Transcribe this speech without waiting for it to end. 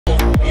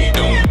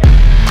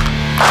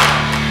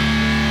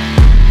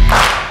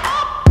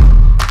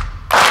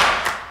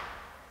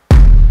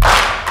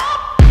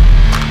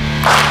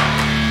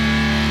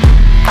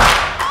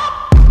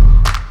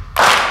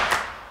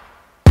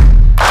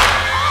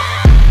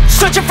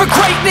searching for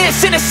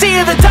greatness in a sea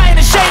of the dying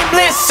and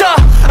shameless,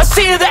 a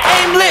sea of the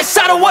aimless.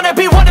 I don't wanna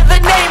be one of the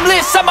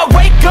nameless. I'ma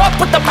wake up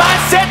with the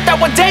mindset that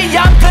one day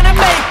I'm gonna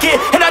make it.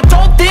 And I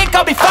don't think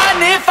I'll be fine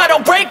if I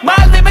don't break my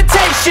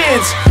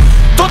limitations.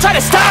 Don't try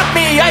to stop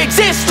me, I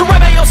exist to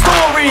write my own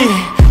story.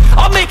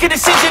 I'll make a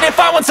decision if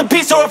I want some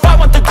peace or if I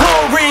want the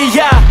glory,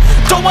 yeah.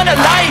 Don't want a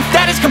life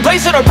that is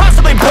complacent or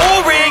possibly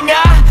boring.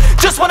 I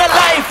just want a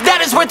life that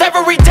is worth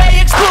every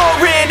day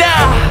exploring.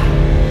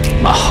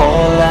 My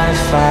whole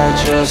life I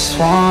just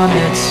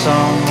wanted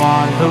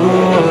someone who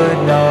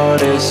would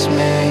notice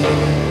me.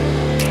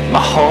 My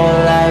whole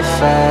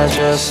life I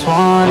just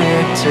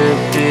wanted to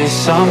be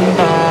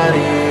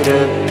somebody to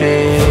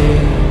be.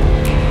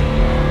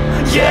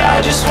 Yeah,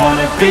 I just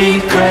wanna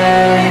be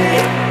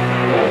great.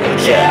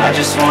 Yeah, I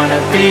just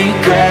wanna be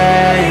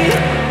great.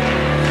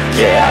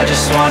 Yeah, I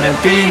just wanna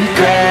be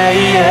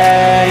great.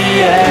 Yeah,